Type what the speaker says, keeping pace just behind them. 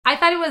I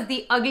thought it was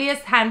the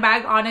ugliest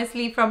handbag,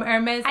 honestly, from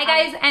Hermes. Hi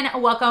guys,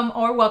 and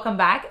welcome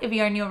back. If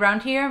you are new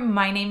around here,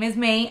 my name is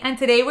May, and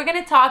today we're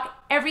gonna talk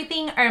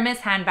everything Hermes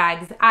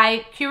handbags.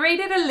 I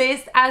curated a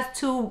list as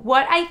to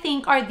what I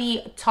think are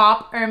the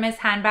top Hermes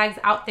handbags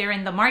out there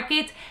in the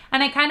market,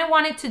 and I kind of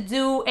wanted to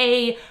do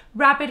a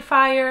rapid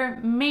fire,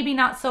 maybe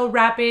not so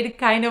rapid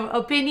kind of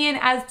opinion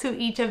as to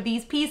each of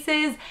these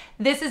pieces.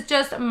 This is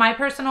just my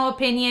personal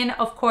opinion.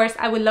 Of course,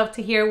 I would love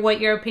to hear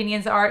what your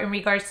opinions are in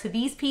regards to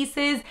these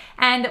pieces,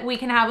 and we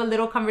can have a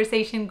little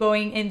conversation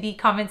going in the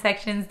comment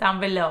sections down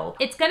below.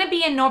 It's gonna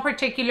be in no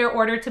particular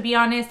order, to be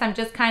honest. I'm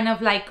just kind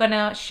of like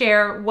gonna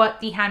share what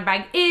the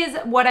handbag is,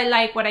 what I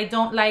like, what I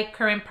don't like,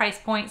 current price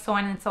point, so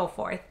on and so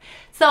forth.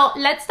 So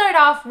let's start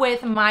off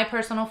with my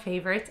personal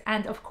favorite,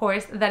 and of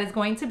course that is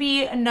going to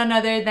be none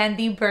other than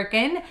the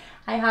Birkin.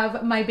 I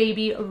have my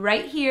baby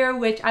right here,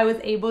 which I was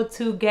able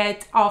to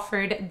get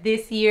offered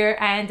this year,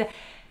 and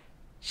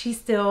she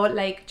still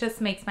like just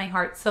makes my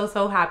heart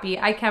so happy.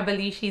 I can't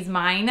believe she's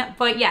mine.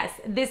 But yes,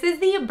 this is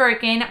the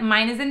Birkin.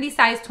 Mine is in the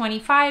size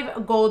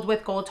 25, gold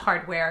with gold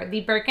hardware.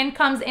 The Birkin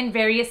comes in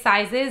various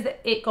sizes.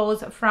 It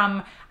goes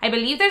from, I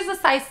believe there's a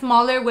size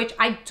smaller, which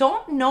I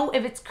don't know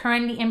if it's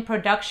currently in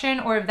production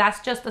or if that's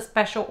just a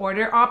special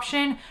order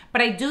option,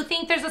 but I do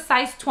think there's a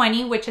size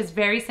 20, which is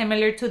very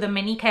similar to the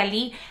mini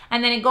Kelly,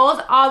 and then it goes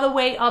all the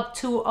way up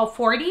to a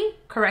 40.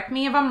 Correct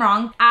me if I'm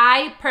wrong.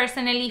 I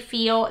personally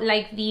feel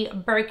like the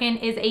Birkin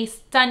is a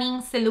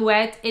stunning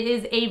silhouette. It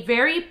is a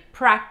very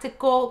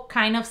practical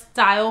kind of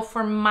style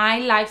for my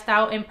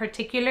lifestyle in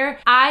particular.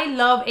 I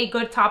love a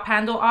good top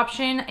handle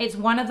option. It's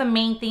one of the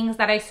main things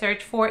that I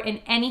search for in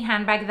any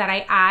handbag that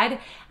I add.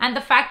 And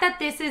the fact that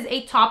this is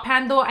a top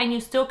handle and you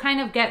still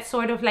kind of get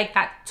sort of like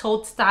that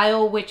tote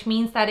style, which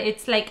means that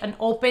it's like an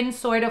open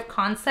sort of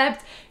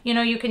concept. You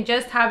know, you can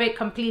just have it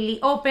completely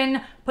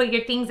open, put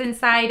your things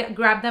inside,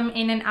 grab them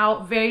in and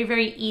out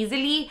very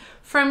easily.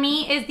 For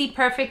me, is the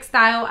perfect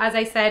style, as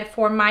I said,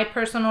 for my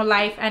personal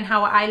life and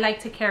how I like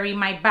to carry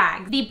my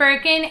bag. The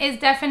Birkin is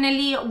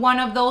definitely one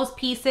of those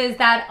pieces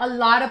that a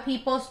lot of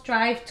people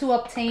strive to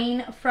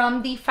obtain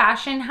from the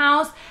fashion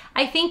house.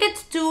 I think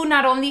it's due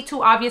not only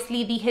to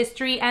obviously the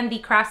history and the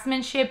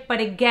craftsmanship, but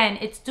again,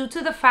 it's due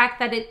to the fact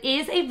that it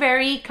is a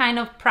very kind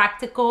of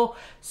practical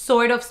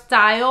sort of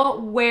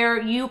style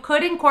where you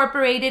could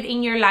incorporate it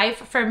in your life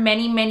for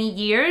many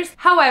years.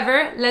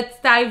 However, let's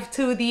dive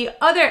to the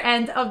other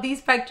end of the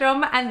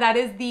spectrum, and that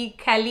is the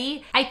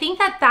Kelly. I think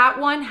that that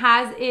one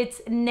has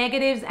its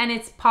negatives and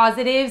its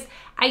positives.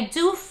 I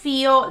do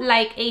feel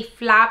like a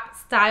flap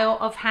style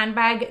of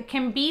handbag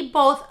can be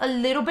both a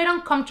little bit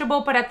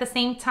uncomfortable, but at the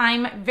same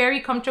time very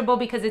comfortable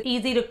because it's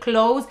easy to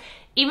close.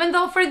 Even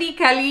though for the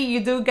Kelly,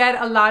 you do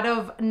get a lot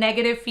of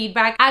negative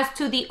feedback as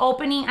to the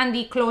opening and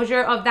the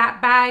closure of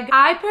that bag.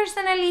 I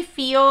personally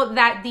feel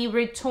that the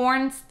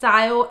return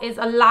style is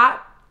a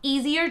lot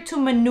easier to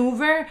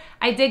maneuver.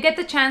 I did get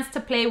the chance to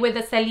play with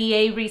a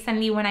Cellier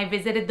recently when I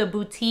visited the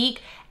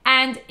boutique,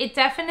 and it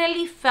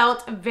definitely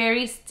felt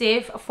very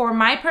stiff. For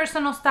my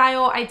personal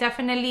style, I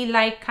definitely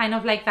like kind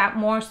of like that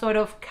more sort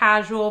of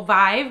casual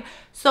vibe.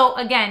 So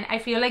again, I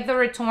feel like the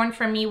return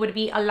for me would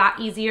be a lot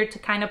easier to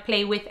kind of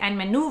play with and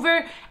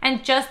maneuver.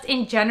 And just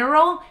in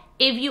general,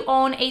 if you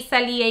own a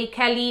Cellier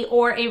Kelly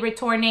or a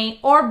Retourne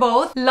or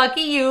both,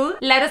 lucky you.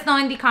 Let us know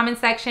in the comment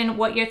section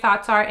what your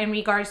thoughts are in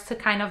regards to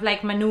kind of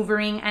like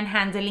maneuvering and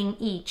handling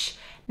each.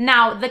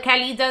 Now, the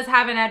Kelly does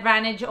have an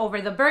advantage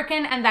over the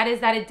Birkin, and that is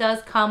that it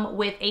does come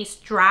with a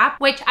strap,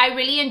 which I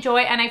really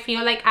enjoy and I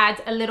feel like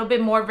adds a little bit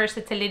more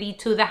versatility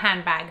to the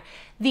handbag.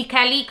 The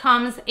Kelly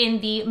comes in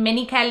the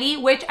mini Kelly,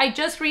 which I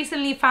just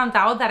recently found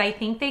out that I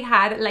think they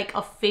had like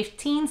a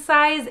 15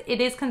 size.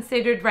 It is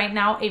considered right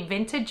now a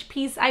vintage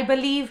piece, I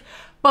believe,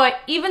 but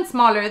even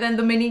smaller than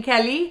the mini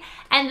Kelly.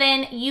 And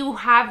then you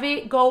have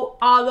it go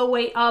all the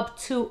way up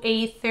to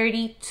a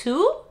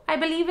 32, I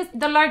believe is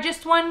the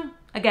largest one.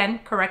 Again,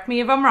 correct me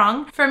if I'm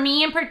wrong. For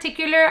me in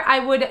particular, I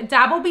would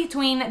dabble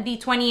between the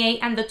 28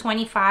 and the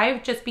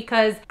 25 just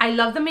because I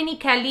love the mini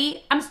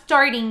Kelly. I'm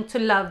starting to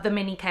love the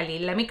mini Kelly.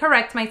 Let me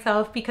correct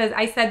myself because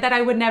I said that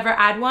I would never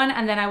add one,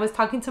 and then I was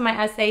talking to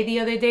my SA the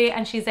other day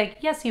and she's like,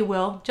 yes, you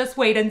will. Just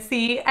wait and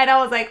see. And I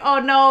was like, oh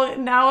no,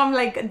 now I'm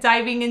like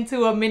diving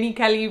into a mini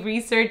Kelly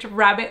research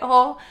rabbit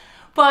hole.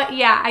 But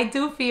yeah, I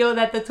do feel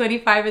that the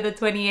 25 or the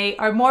 28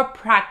 are more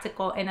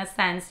practical in a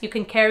sense. You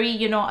can carry,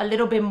 you know, a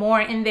little bit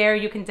more in there.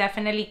 You can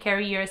definitely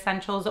carry your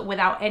essentials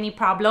without any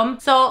problem.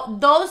 So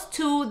those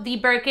two, the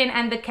Birkin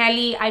and the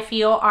Kelly, I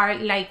feel are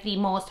like the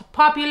most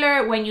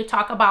popular. When you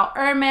talk about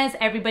Hermes,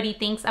 everybody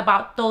thinks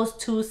about those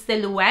two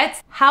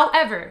silhouettes.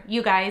 However,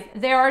 you guys,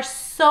 there are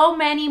so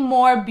many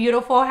more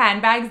beautiful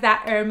handbags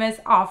that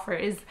Hermes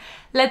offers.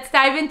 let's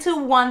dive into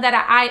one that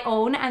I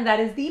own, and that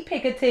is the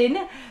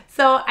Picotin.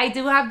 So I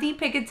do have the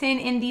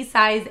Picotin in the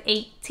size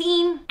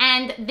 18,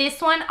 and this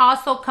one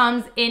also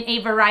comes in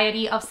a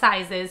variety of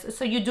sizes.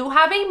 So you do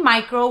have a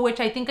micro, which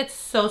I think it's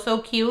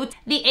so cute.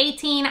 The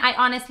 18, I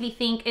honestly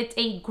think it's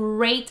a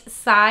great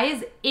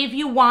size if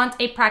you want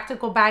a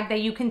practical bag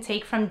that you can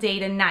take from day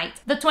to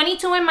night. The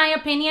 22, in my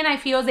opinion, I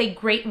feel is a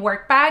great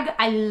work bag.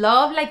 I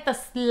love like the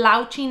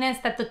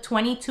slouchiness that the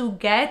 22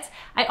 gets.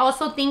 I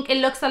also think it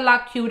looks a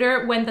lot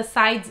cuter when the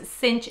sides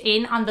cinch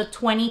in on the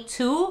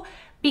 22,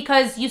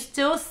 because you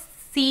still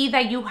see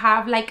that you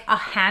have like a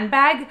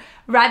handbag,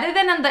 rather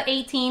than on the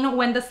 18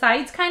 when the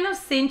sides kind of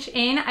cinch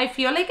in. I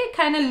feel like it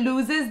kind of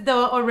loses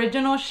the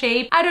original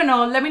shape. I don't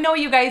know, let me know what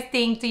you guys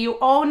think. Do you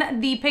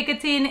own the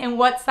Picotin? In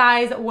what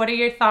size? What are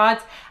your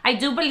thoughts? I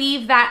do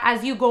believe that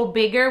as you go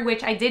bigger,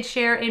 which I did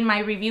share in my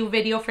review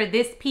video for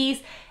this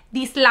piece,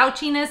 the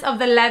slouchiness of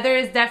the leather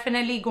is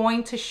definitely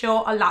going to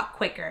show a lot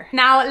quicker.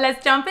 Now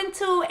let's jump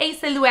into a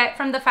silhouette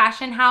from the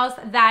fashion house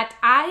that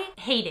I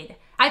hated.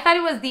 I thought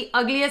it was the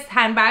ugliest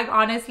handbag,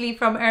 honestly,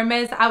 from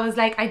Hermes. I was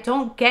like, I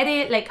don't get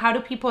it. Like, how do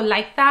people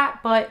like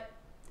that? But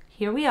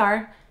here we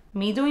are,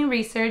 me doing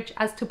research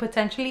as to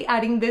potentially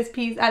adding this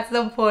piece at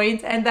some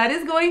point, and that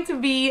is going to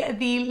be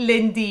the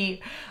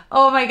Lindy.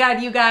 Oh my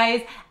God, you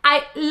guys.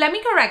 Let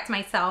me correct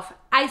myself.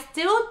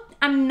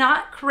 I'm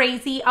not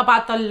crazy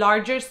about the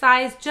larger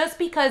size, just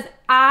because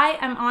I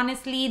am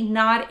honestly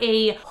not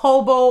a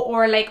hobo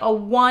or like a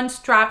one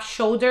strap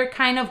shoulder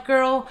kind of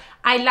girl.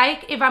 I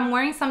like, if I'm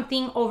wearing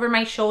something over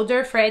my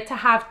shoulder, for it to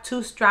have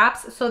two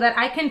straps so that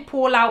I can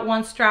pull out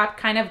one strap,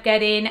 kind of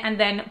get in, and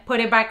then put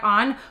it back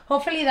on.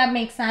 Hopefully that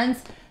makes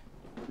sense.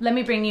 Let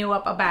me bring you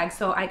up a bag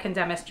so I can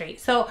demonstrate.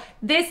 So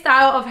this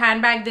style of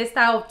handbag, this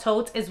style of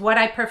tote is what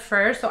I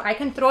prefer. So I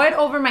can throw it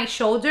over my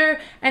shoulder,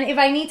 and if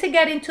I need to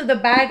get into the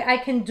bag, I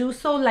can do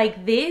so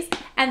like this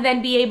and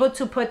then be able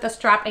to put the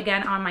strap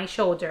again on my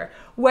shoulder.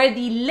 Where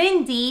the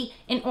Lindy,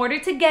 in order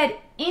to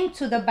get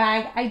into the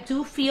bag, I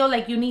do feel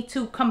like you need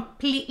to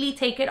completely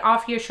take it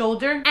off your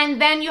shoulder, and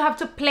then you have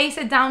to place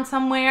it down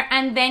somewhere,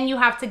 and then you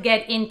have to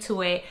get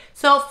into it.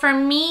 So for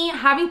me,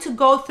 having to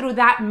go through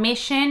that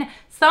mission,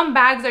 some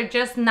bags are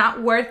just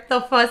not worth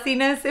the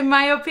fussiness, in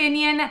my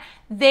opinion.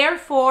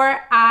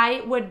 Therefore,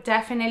 I would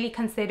definitely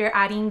consider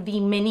adding the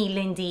mini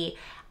Lindy.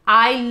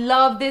 I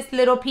love this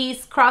little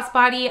piece,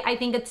 crossbody. I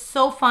think it's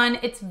so fun.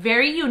 It's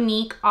very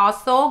unique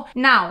also.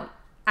 Now,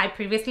 I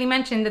previously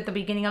mentioned at the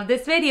beginning of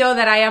this video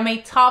that I am a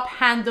top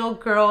handle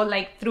girl,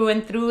 like through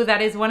and through.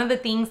 That is one of the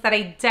things that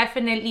I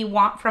definitely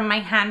want from my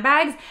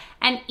handbags.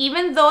 And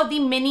even though the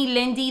mini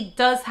Lindy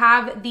does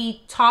have the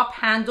top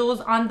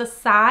handles on the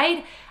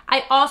side,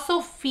 I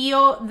also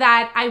feel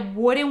that I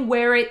wouldn't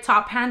wear it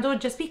top handle,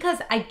 just because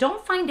I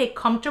don't find it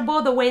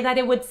comfortable the way that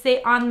it would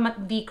sit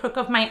on the crook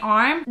of my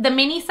arm. The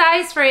mini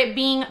size, for it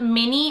being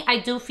mini, I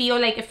do feel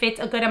like it fits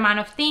a good amount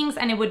of things,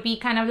 and it would be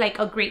kind of like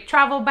a great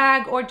travel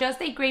bag, or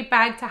just a great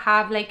bag to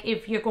have like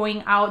if you're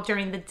going out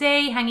during the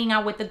day, hanging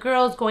out with the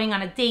girls, going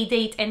on a day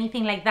date,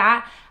 anything like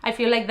that. I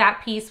feel like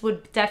that piece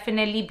would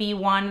definitely be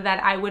one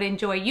that I would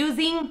enjoy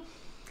using.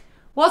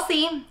 We'll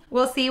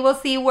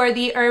see where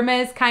the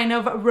Hermes kind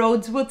of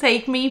roads will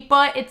take me,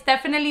 but it's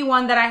definitely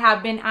one that I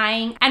have been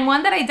eyeing, and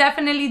one that I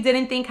definitely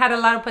didn't think had a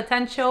lot of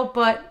potential,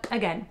 but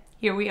again,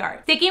 here we are.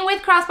 Sticking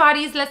with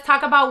crossbodies, let's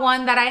talk about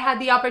one that I had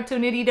the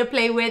opportunity to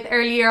play with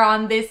earlier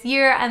on this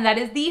year, and that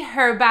is the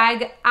Her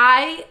bag.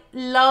 I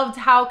loved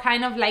how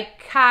kind of like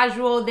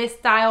casual this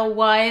style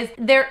was.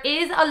 There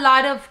is a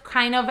lot of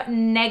kind of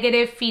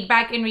negative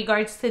feedback in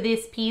regards to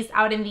this piece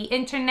out in the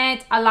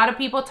internet. A lot of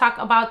people talk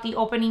about the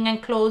opening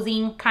and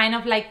closing, kind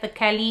of like the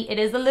Kelly. It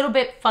is a little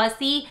bit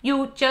fussy.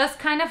 You just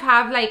kind of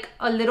have like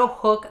a little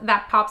hook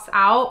that pops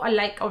out, or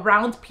like a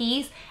round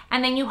piece,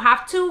 and then you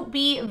have to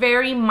be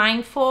very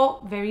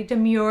mindful, very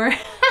demure.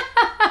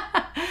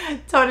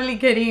 Totally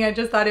kidding, I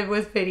just thought it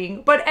was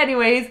fitting. But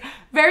anyways,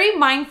 very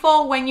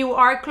mindful when you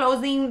are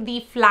closing the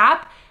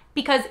flap,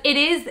 because it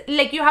is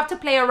like you have to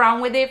play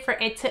around with it for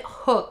it to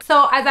hook.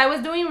 So as I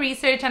was doing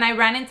research and I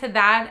ran into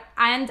that,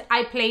 and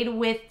I played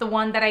with the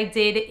one that I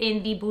did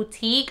in the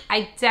boutique,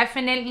 I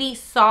definitely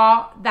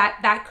saw that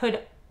that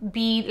could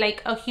be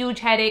like a huge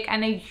headache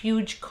and a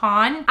huge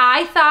con.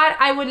 I thought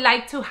I would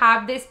like to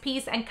have this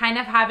piece and kind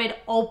of have it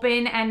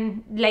open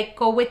and like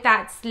go with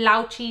that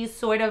slouchy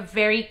sort of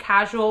very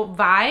casual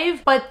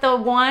vibe. But the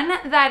one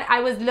that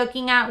I was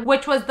looking at,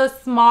 which was the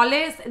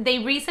smallest, they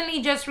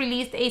recently just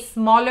released a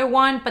smaller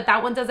one, but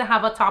that one doesn't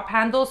have a top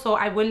handle, so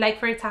I would like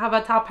for it to have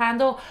a top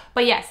handle.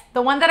 But yes,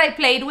 the one that I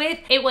played with,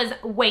 it was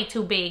way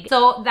too big,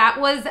 so that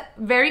was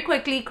very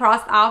quickly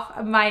crossed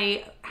off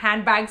my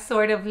handbag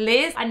sort of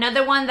list.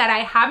 Another one that I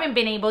haven't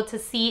been able to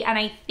see and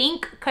I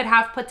think could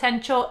have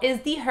potential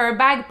is the Her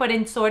bag, but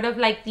in sort of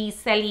like the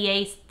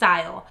Cellier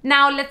style.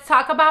 Now let's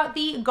talk about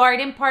the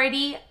garden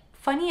party.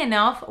 Funny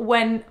enough,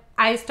 when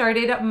I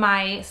started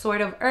my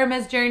sort of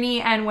Hermes journey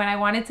and when I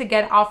wanted to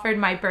get offered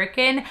my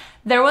Birkin,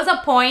 there was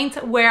a point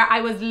where I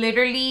was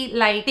literally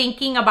like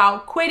thinking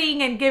about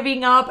quitting and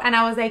giving up, and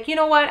I was like, you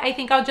know what, I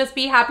think I'll just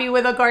be happy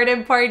with a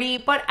garden party.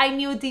 But I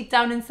knew deep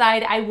down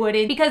inside I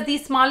wouldn't, because the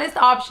smallest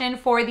option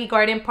for the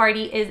garden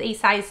party is a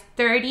size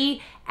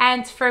 30.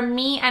 And for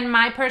me and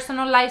my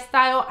personal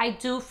lifestyle, I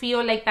do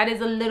feel like that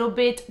is a little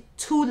bit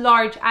too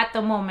large at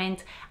the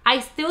moment. I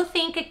still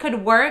think it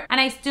could work, and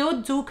I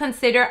still do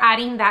consider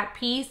adding that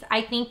piece.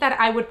 I think that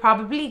I would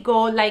probably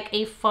go like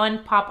a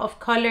fun pop of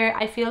color.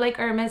 I feel like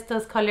Hermes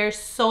does color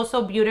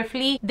so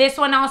beautifully. This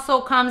one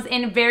also comes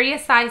in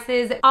various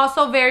sizes,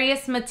 also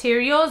various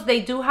materials.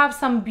 They do have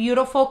some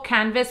beautiful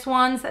canvas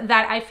ones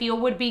that I feel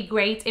would be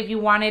great if you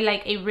wanted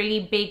like a really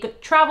big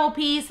travel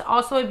piece.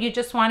 Also, if you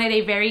just wanted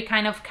a very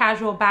kind of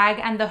casual bag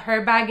and the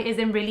her bag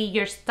isn't really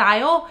your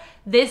style,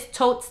 this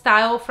tote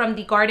style from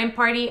the garden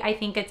party, I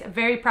think it's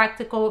very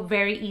practical,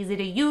 very easy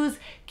to use.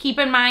 Keep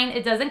in mind,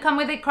 it doesn't come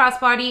with a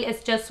crossbody.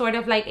 It's just sort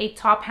of like a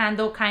top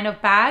handle kind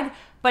of bag.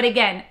 But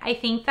again, I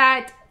think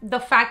that the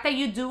fact that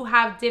you do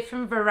have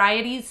different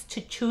varieties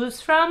to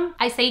choose from,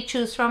 I say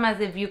choose from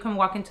as if you can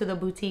walk into the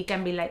boutique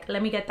and be like,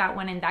 let me get that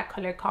one in that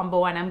color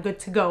combo and I'm good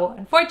to go.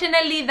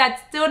 Unfortunately,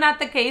 that's still not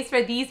the case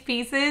for these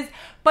pieces,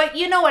 but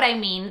you know what I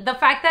mean. The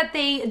fact that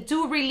they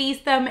do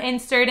release them in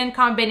certain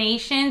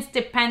combinations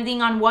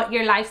depending on what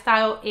your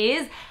lifestyle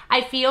is, I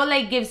feel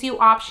like gives you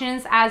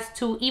options as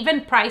to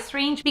even price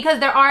range, because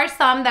there are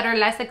some that are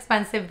less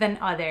expensive than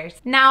others.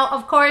 Now,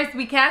 of course,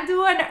 we can't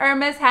do an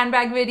Hermes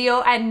handbag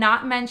video and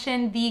not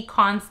mention the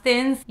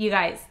Constance. You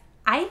guys,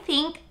 I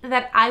think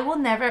that I will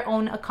never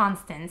own a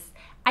Constance.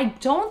 I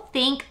don't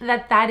think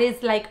that that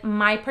is like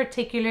my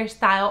particular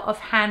style of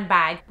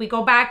handbag. We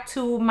go back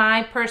to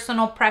my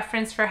personal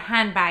preference for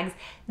handbags.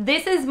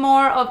 This is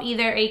more of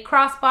either a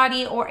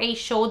crossbody or a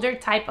shoulder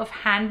type of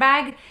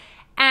handbag.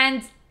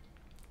 And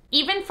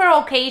even for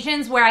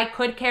occasions where I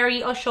could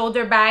carry a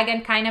shoulder bag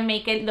and kind of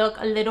make it look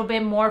a little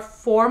bit more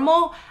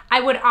formal, I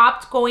would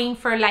opt going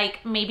for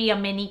like maybe a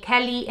mini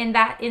Kelly in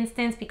that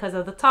instance because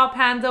of the top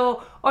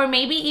handle, or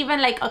maybe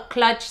even like a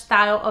clutch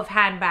style of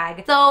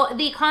handbag. So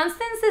the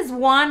Constance is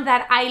one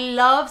that I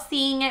love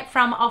seeing it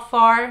from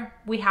afar.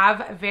 We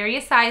have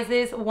various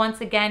sizes, once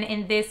again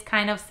in this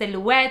kind of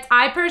silhouette.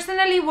 I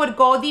personally would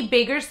go the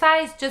bigger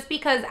size just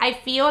because I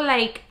feel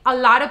like a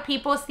lot of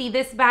people see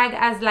this bag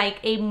as like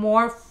a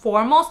more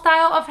formal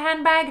style of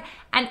handbag,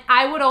 and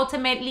I would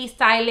ultimately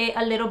style it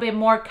a little bit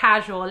more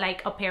casual,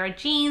 like a pair of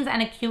jeans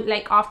and a cute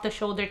like off the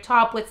shoulder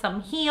top with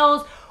some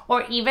heels,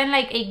 or even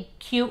like a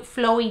cute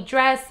flowy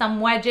dress, some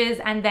wedges,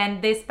 and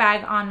then this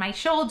bag on my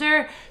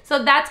shoulder.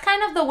 So that's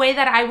kind of the way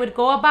that I would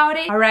go about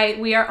it. All right,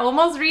 we are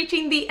almost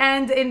reaching the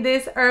end in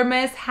this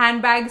Hermes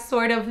handbag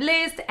sort of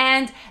list,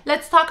 and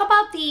let's talk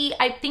about the,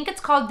 I think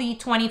it's called the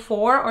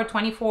 24 or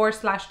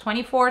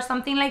 24/24,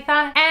 something like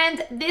that.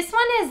 And this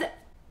one is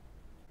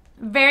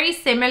very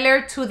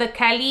similar to the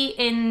Kelly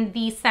in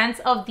the sense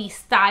of the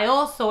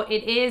style. So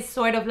it is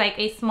sort of like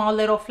a small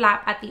little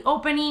flap at the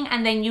opening,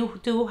 and then you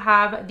do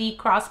have the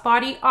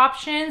crossbody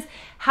options.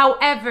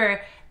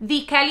 However,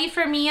 the Kelly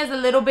for me is a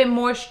little bit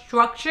more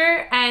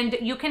structure, and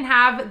you can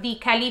have the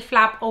Kelly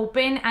flap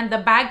open and the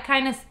bag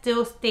kind of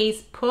still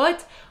stays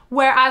put.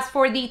 Whereas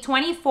for the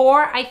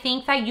 24, I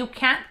think that you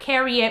can't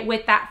carry it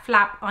with that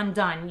flap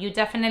undone. You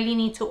definitely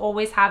need to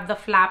always have the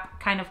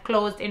flap kind of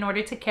closed in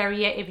order to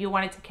carry it if you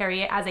wanted to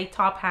carry it as a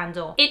top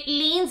handle. It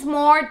leans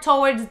more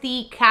towards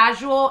the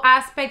casual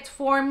aspect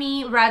for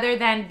me rather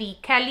than the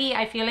Kelly.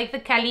 I feel like the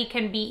Kelly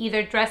can be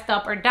either dressed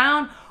up or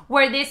down,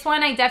 where this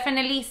one I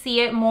definitely see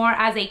it more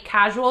as a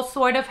casual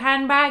sort of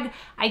handbag.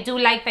 I do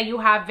like that you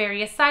have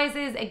various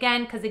sizes,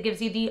 again, because it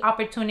gives you the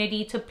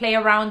opportunity to play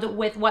around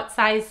with what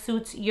size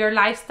suits your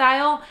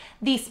lifestyle.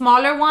 The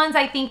smaller ones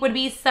I think would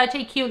be such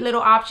a cute little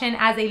option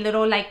as a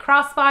little like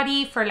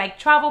crossbody for like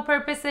travel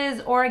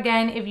purposes, or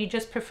again, if you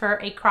just prefer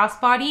a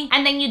crossbody.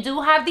 And then you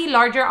do have the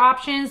larger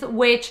options,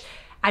 which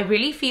I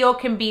really feel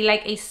can be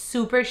like a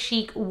super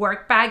chic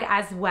work bag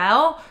as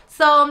well.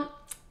 So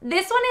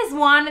this one is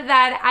one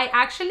that I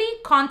actually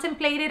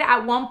contemplated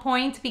at one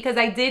point because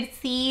I did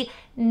see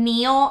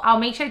Neil, I'll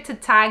make sure to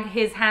tag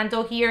his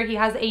handle here. He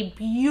has a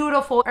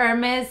beautiful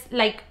Hermes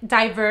like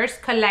diverse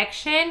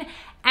collection,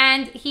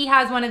 and he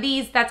has one of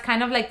these. That's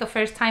kind of like the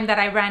first time that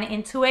I ran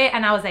into it,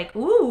 and I was like,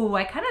 ooh,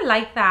 I kind of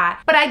like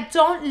that, but I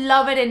don't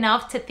love it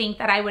enough to think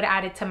that I would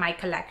add it to my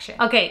collection.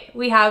 Okay,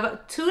 we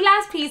have two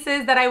last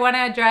pieces that I want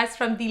to address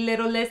from the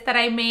little list that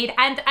I made,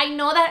 and I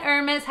know that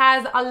Hermes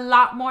has a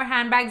lot more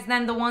handbags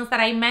than the ones that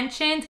I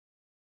mentioned.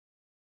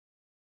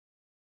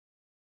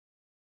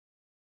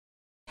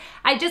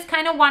 I just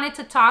kind of wanted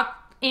to talk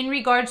in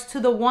regards to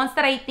the ones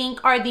that I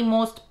think are the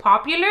most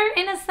popular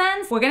in a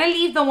sense. We're gonna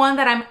leave the one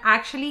that I'm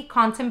actually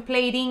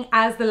contemplating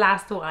as the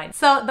last one.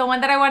 So the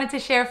one that I wanted to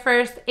share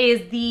first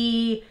is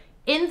the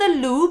In the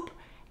Loop,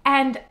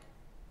 and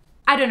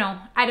I don't know.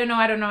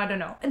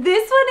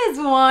 This one is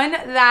one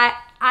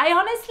that I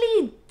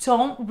honestly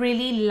don't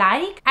really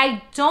like.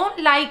 I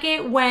don't like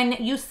it when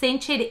you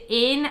cinch it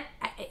in.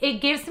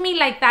 it gives me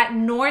like that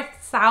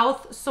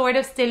north-south sort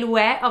of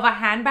silhouette of a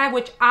handbag,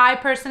 which I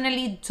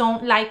personally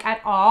don't like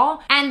at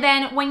all. And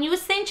then when you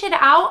cinch it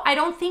out, I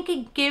don't think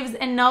it gives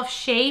enough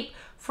shape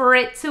for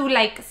it to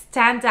like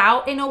stand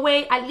out in a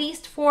way, at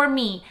least for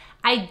me.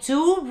 I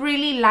do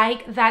really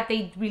like that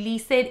they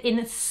release it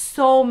in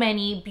so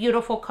many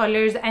beautiful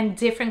colors and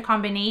different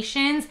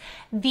combinations.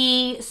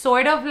 The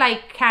sort of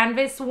like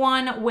canvas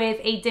one with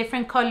a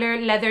different color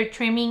leather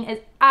trimming is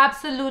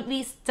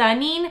absolutely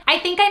stunning. I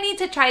think I need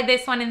to try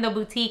this one in the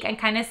boutique and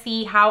kind of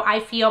see how I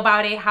feel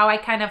about it, how I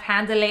kind of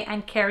handle it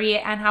and carry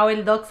it, and how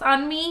it looks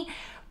on me.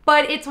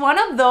 But it's one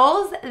of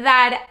those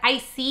that I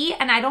see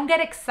and I don't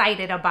get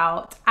excited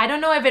about. I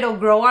don't know if it'll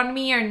grow on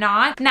me or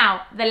not.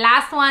 Now, the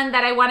last one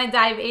that I want to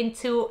dive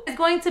into is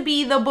going to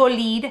be the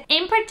bolide,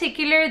 in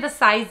particular the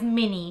size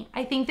mini.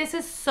 I think this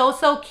is so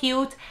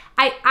cute.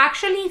 I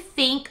actually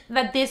think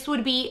that this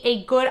would be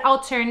a good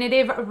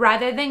alternative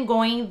rather than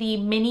going the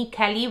mini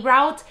Kelly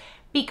route,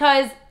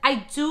 because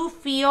I do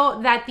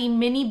feel that the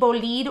mini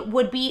bolide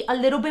would be a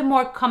little bit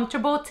more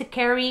comfortable to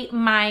carry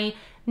my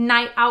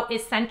night out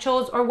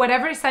essentials or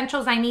whatever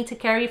essentials I need to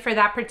carry for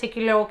that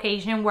particular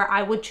occasion where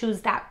I would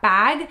choose that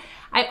bag.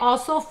 I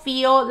also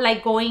feel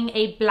like going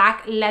a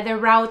black leather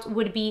route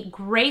would be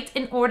great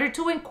in order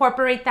to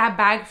incorporate that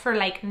bag for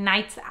like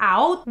nights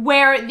out,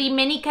 where the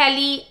mini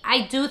Kelly,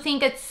 I do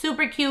think it's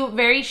super cute,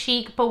 very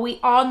chic, but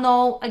we all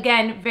know,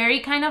 again, very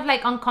kind of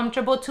like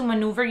uncomfortable to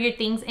maneuver your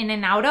things in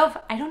and out of.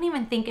 I don't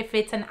even think it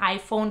fits an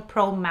iPhone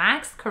Pro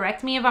Max.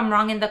 Correct me if I'm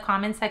wrong in the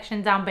comment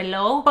section down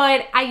below,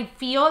 but I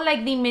feel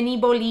like the mini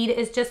bolide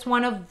is just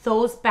one of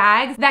those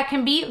bags that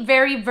can be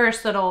very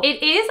versatile.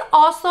 It is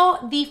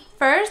also the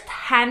first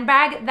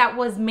handbag that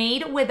was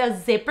made with a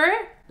zipper,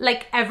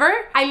 like ever.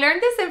 I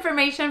learned this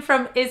information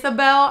from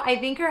Isabel. I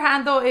think her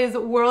handle is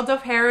World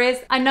of Harris.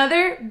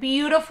 Another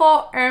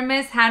beautiful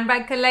Hermes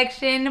handbag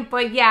collection.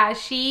 But yeah,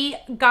 she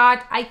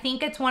got, I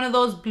think it's one of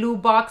those blue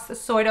box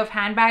sort of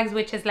handbags,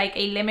 which is like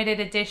a limited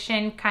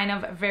edition, kind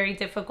of very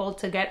difficult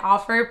to get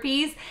off her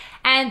piece.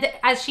 And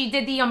as she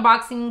did the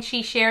unboxing,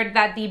 she shared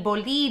that the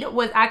bolide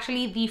was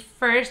actually the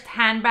first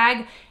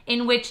handbag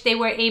in which they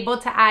were able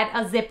to add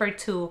a zipper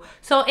to.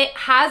 So it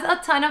has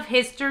a ton of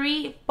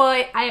history,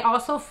 but I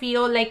also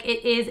feel like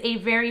it is a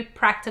very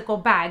practical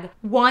bag.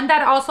 One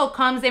that also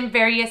comes in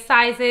various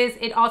sizes.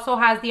 It also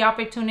has the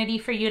opportunity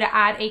for you to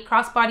add a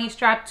crossbody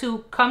strap to,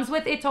 comes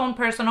with its own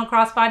personal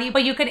crossbody,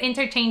 but you could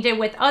interchange it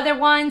with other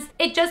ones.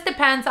 It just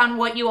depends on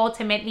what you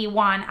ultimately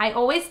want. I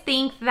always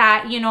think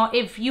that, you know,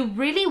 if you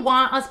really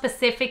want a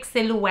specific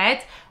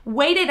silhouette,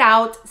 wait it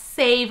out,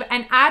 save,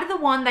 and add the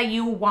one that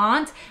you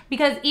want,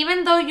 because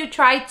even though you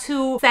try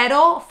to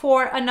settle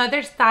for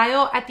another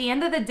style, at the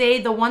end of the day,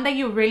 the one that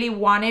you really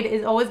wanted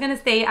is always going to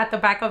stay at the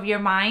back of your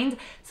mind.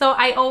 So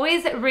I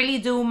always really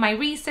do my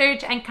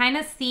research and kind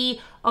of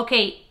see,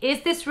 okay,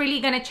 is this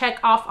really going to check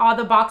off all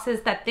the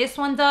boxes that this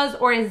one does,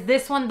 or is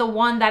this one the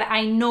one that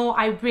I know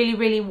I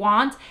really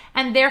want,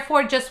 and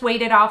therefore just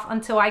wait it off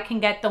until I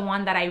can get the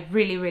one that I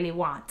really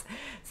want.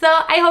 So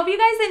I hope you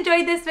guys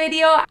enjoyed this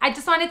video. I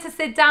just wanted to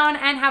sit down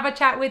and have a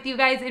chat with you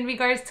guys in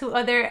regards to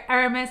other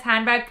Hermes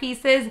handbag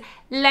pieces.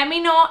 Let me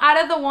know out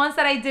of the ones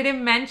that I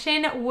didn't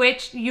mention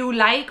which you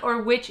like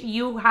or which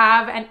you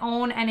have and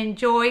own and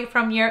enjoy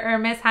from your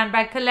Hermes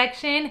handbag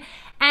collection.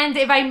 And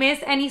if I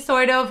missed any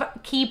sort of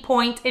key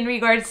point in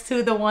regards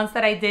to the ones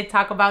that I did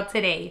talk about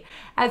today.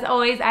 As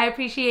always, I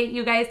appreciate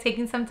you guys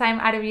taking some time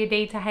out of your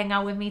day to hang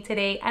out with me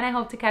today, and I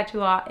hope to catch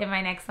you all in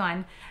my next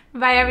one.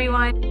 Bye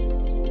everyone.